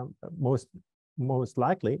most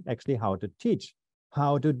likely actually how to teach,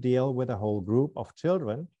 how to deal with a whole group of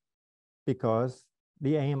children, because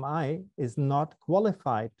the AMI is not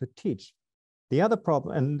qualified to teach. The other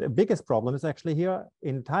problem, and the biggest problem, is actually here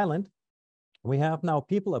in Thailand. We have now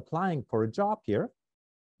people applying for a job here,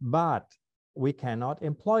 but we cannot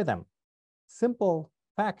employ them. Simple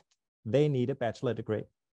fact, they need a bachelor degree.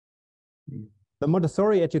 The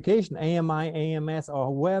Montessori education, AMI, AMS, or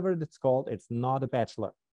whoever it's called, it's not a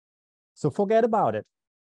bachelor. So forget about it.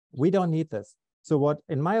 We don't need this. So what,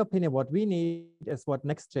 in my opinion, what we need is what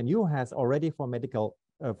NextGenU has already for medical,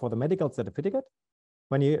 for the medical certificate.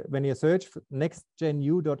 When you search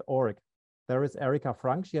nextgenu.org, there is Erica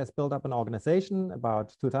Frank. She has built up an organization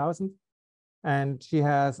about 2000, and she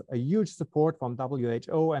has a huge support from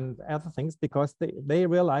WHO and other things, because they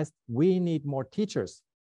realized we need more teachers.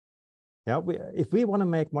 Yeah, if we want to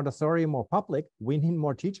make Montessori more public, we need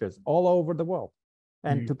more teachers all over the world.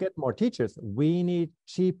 And to get more teachers, we need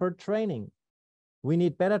cheaper training. We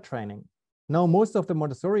need better training. Now, most of the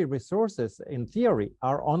Montessori resources in theory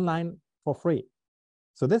are online for free.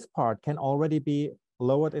 So this part can already be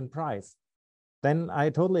lowered in price. Then I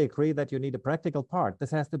totally agree that you need a practical part.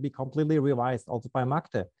 This has to be completely revised also by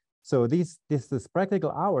Magde. So these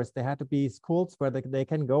practical hours, they had to be schools where they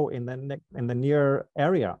can go in the near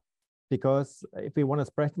area, because if we want to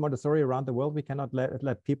spread Montessori around the world, we cannot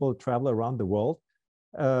let people travel around the world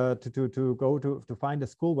to find a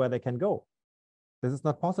school where they can go. This is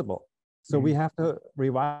not possible. So we have to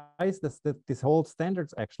revise this whole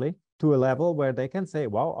standards actually to a level where they can say,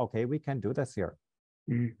 "Wow, okay, we can do this here."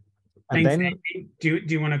 And Thanks, then, Andy. Do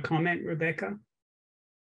you want to comment, Rebecca?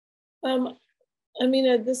 I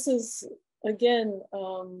mean, this is, again,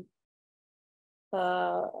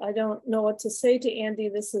 I don't know what to say to Andy.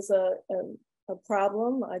 This is a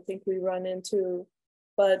problem I think we run into,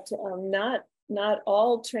 but not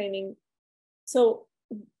all training. So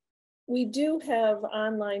we do have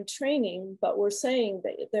online training, but we're saying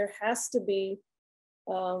that there has to be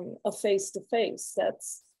a face-to-face.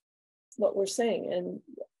 That's what we're saying. And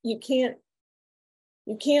you can't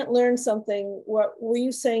learn something. What were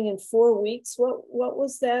you saying in 4 weeks? What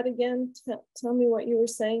was that again? Tell me what you were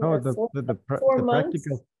saying. no, the 4 months?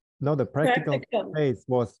 The practical phase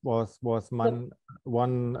was one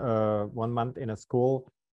month in a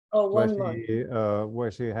school. Oh, 1 month.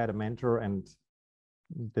 Where she had a mentor and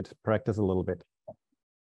did practice a little bit.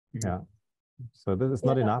 Yeah. So this is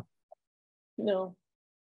not enough. No.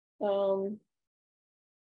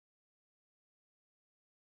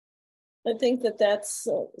 I think that's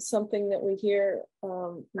something that we hear,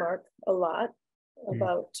 Mark, a lot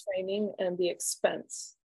about training and the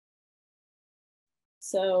expense.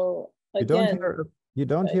 So again, you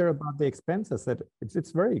don't hear about the expenses. That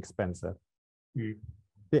it's very expensive.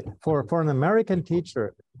 For an American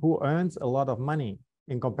teacher who earns a lot of money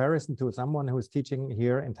in comparison to someone who's teaching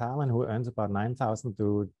here in Thailand who earns about 9,000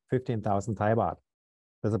 to 15,000 Thai baht,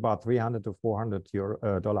 there's about 300 to 400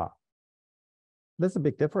 dollar. There's a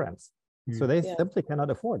big difference. So they simply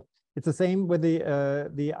cannot afford. It's the same with the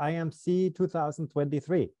IMC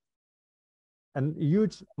 2023. A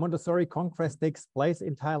huge Montessori Congress takes place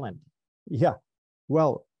in Thailand. Yeah,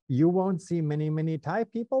 well, you won't see many Thai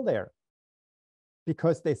people there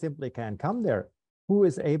because they simply can't come there. Who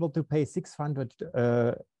is able to pay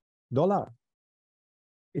 $600?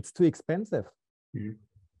 It's too expensive.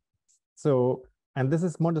 So, and this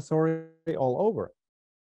is Montessori all over.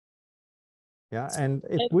 Yeah, and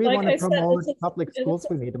if we want to promote public schools,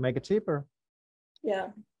 we need to make it cheaper.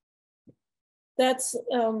 Yeah, that's,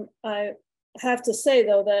 I have to say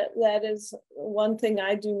though, that is one thing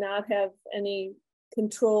I do not have any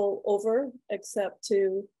control over, except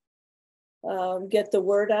to get the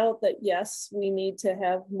word out that yes, we need to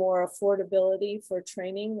have more affordability for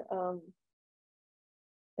training,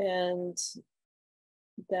 and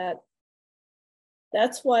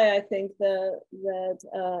that's why I think that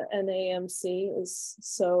NAMC is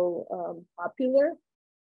so popular.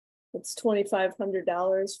 It's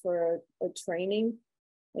 $2,500 for a training,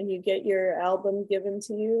 and you get your album given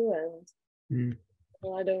to you, and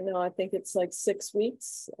well, I don't know, I think it's like 6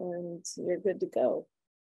 weeks and you're good to go.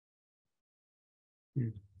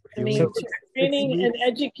 I mean, training and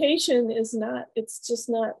education is not, it's just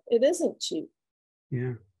not, it isn't cheap.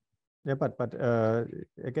 Yeah. Yeah, but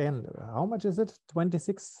again, how much is it?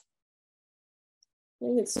 26? I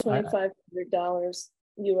think it's $2,500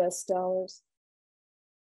 US dollars.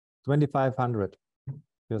 2,500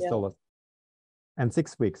 US dollars, and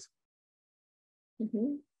 6 weeks.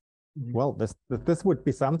 Well, this would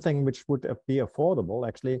be something which would be affordable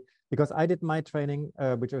actually, because I did my training,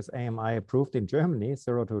 which was AMI approved in Germany,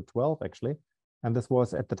 0 to 12 actually. And this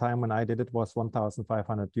was at the time when I did it was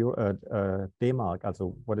 1,500 D-mark,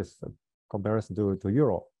 also what is comparison to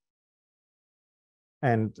euro.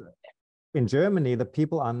 And in Germany, the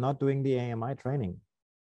people are not doing the AMI training.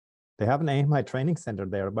 They have an AMI training center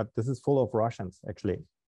there, but this is full of Russians actually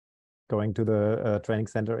going to the training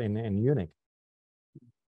center in Munich.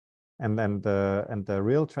 And then the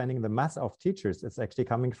real training, the mass of teachers is actually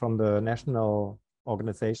coming from the national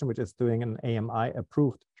organization, which is doing an AMI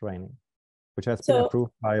approved training, which has been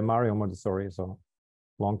approved by Mario Montessori, so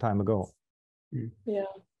long time ago.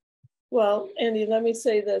 Yeah. Well, Andy, let me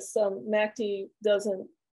say this. MACD doesn't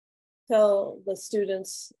tell the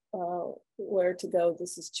students where to go.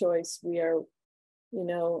 This is choice. We are,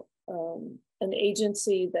 an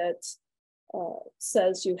agency that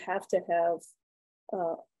says you have to have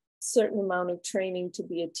a certain amount of training to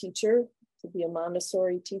be a teacher, to be a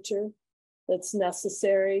Montessori teacher. That's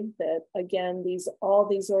necessary. That again, all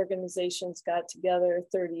these organizations got together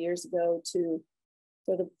 30 years ago to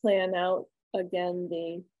sort of plan out again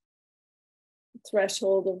the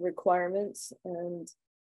threshold of requirements, and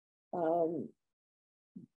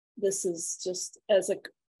this is just as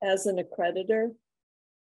an accreditor.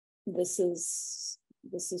 This is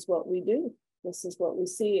what we do. this is what we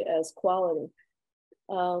see as quality.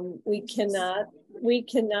 We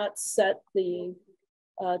cannot set the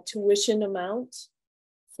tuition amount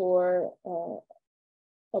for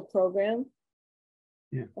a program.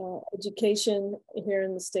 Yeah. Education here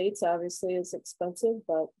in the States obviously is expensive,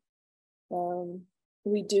 but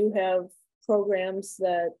we do have programs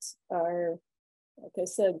that are, like I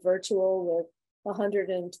said, virtual with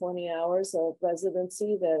 120 hours of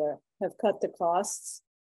residency that have cut the costs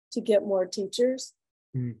to get more teachers.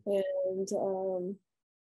 And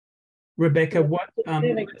Rebecca, what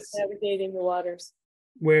navigating the waters.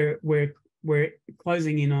 We're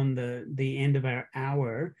closing in on the end of our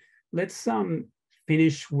hour. Let's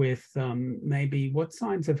finish with maybe what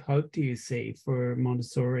signs of hope do you see for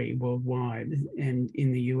Montessori worldwide and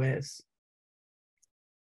in the US?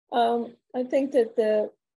 I think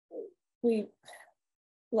that we,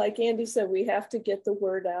 like Andy said, we have to get the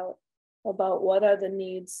word out about what are the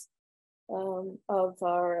needs of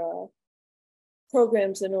our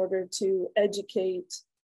programs in order to educate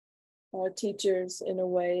our teachers in a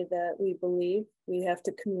way that we believe. We have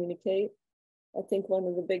to communicate. I think one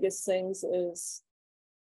of the biggest things is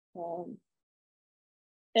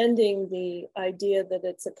ending the idea that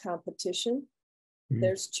it's a competition.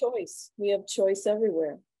 There's choice. We have choice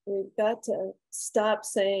everywhere. We've got to stop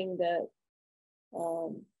saying that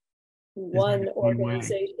one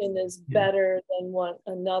organization is better than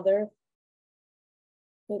another.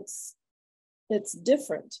 It's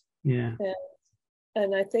different. Yeah.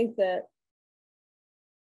 And I think that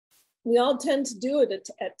we all tend to do it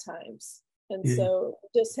at times. And so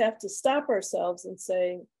we just have to stop ourselves and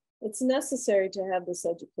say, it's necessary to have this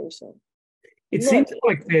education. It seems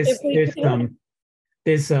like there's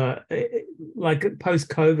like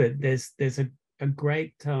post-COVID, there's a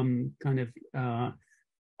great kind of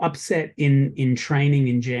upset in training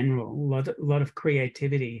in general. A lot of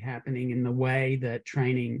creativity happening in the way that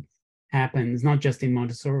training happens, not just in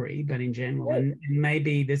Montessori, but in general. Right. And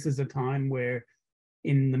maybe this is a time where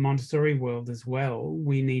in the Montessori world as well,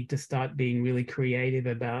 we need to start being really creative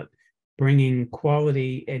about bringing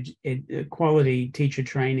quality teacher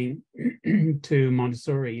training to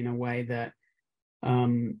Montessori in a way that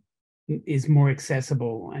is more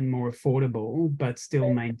accessible and more affordable, but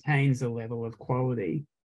still maintains a level of quality.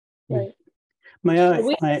 Right.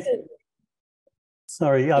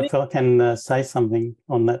 Sorry, if I can say something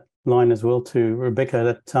on that line as well to Rebecca,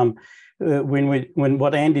 that when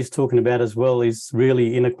what Andy's talking about as well is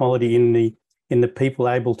really inequality in the people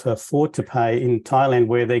able to afford to pay in Thailand,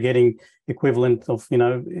 where they're getting equivalent of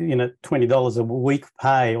 $20 a week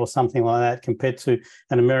pay or something like that, compared to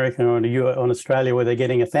an American or on Australia where they're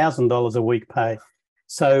getting $1,000 a week pay.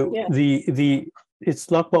 So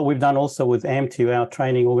it's like what we've done also with AMTU, our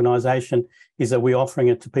training organisation, is that we're offering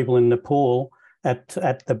it to people in Nepal at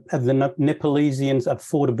the Nepalesians'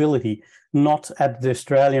 affordability, not at the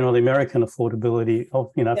Australian or the American affordability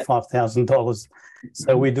of $5,000.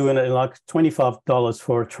 So we're doing it like $25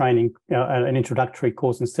 for a training, an introductory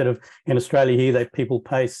course, instead of in Australia here people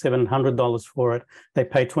pay $700 for it. They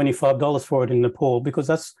pay $25 for it in Nepal, because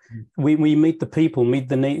that's we meet the people, meet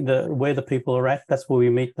the need, where the people are at. That's where we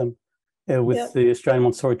meet them with the Australian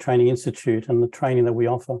Montessori Training Institute and the training that we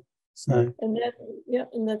offer. So and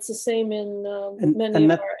that's the same in many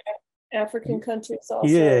of our African countries also.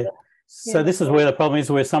 Yeah. So this is where the problem is,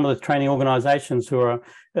 where some of the training organisations who are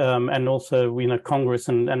and also Congress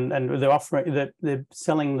and they're offering, they're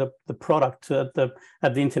selling the product at the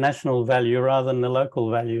international value rather than the local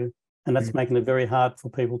value, and that's making it very hard for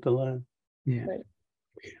people to learn. Yeah. Right.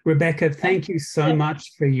 Rebecca, thank you so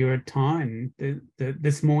much for your time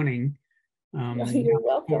this morning. You're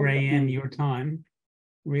welcome. 4 a.m. your time.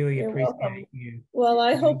 Really appreciate you. Well,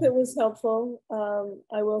 I hope it was helpful.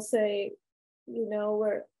 I will say,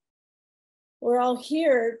 we're all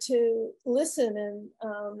here to listen.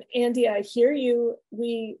 And Andy, I hear you.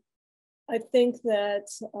 I think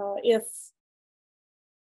that if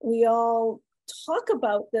we all talk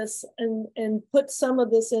about this and put some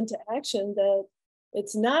of this into action, that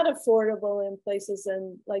it's not affordable in places.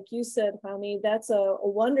 And like you said, Hani, that's a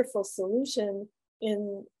wonderful solution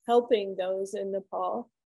in helping those in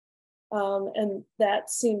Nepal. And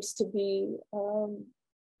that seems to be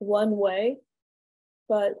one way,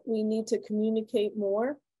 but we need to communicate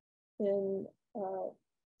more in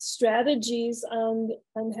strategies on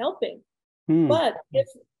helping. But if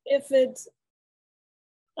it's,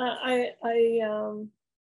 I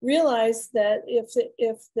realize that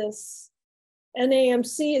if this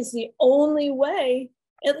NAMC is the only way,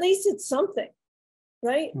 at least it's something,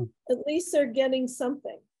 right? At least they're getting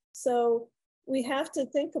something. So we have to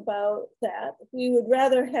think about that. We would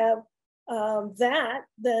rather have that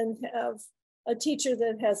than have a teacher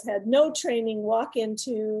that has had no training walk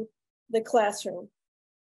into the classroom.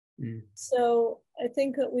 So I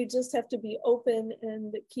think that we just have to be open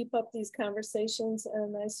and keep up these conversations.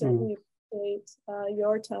 And I certainly appreciate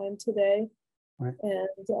your time today. Right.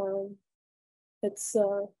 And it's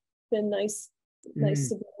been nice to be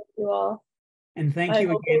with you all. And thank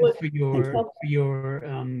you again for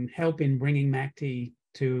your help in bringing MACTI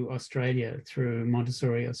to Australia through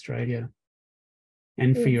Montessori Australia,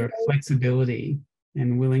 and for your flexibility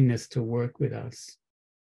and willingness to work with us.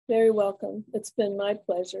 Very welcome. It's been my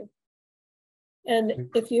pleasure. And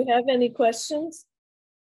if you have any questions,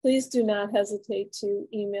 please do not hesitate to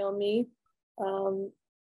email me.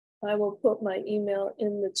 I will put my email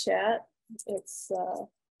in the chat. It's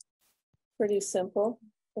pretty simple,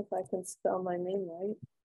 if I can spell my name right.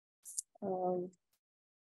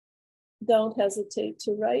 Don't hesitate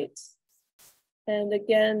to write. And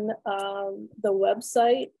again, the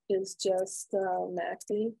website is just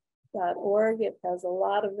macti.org. It has a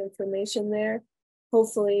lot of information there.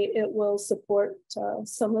 Hopefully it will support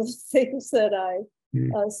some of the things that I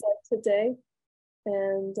said today.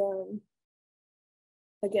 And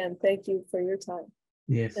again, thank you for your time.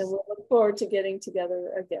 Yes. And we'll look forward to getting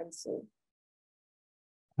together again soon.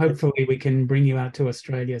 Hopefully we can bring you out to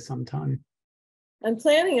Australia sometime. I'm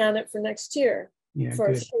planning on it for next year, for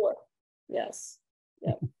good. sure. Yes.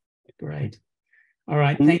 Yep. Great. All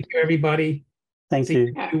right. Thank you, everybody. Thank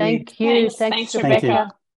you. Thank you. Thanks,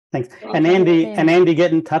 Rebecca. Thanks. And Andy,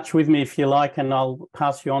 get in touch with me if you like, and I'll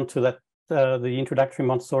pass you on to that the introductory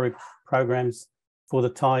Montessori programs for the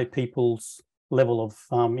Thai people's level of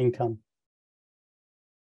income.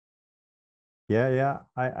 Yeah.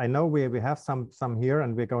 I know we have some here,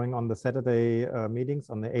 and we're going on the Saturday meetings.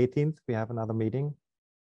 On the 18th, we have another meeting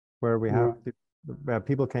where we have where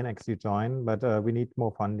people can actually join, but we need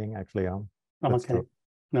more funding actually. Okay, true.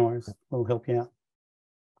 No worries. We'll help you out.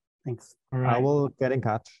 Thanks. All right. I will get in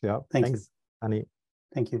touch. Yeah. Thanks, Annie.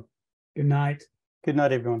 Thank you. Good night. Good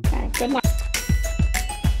night, everyone. Good night.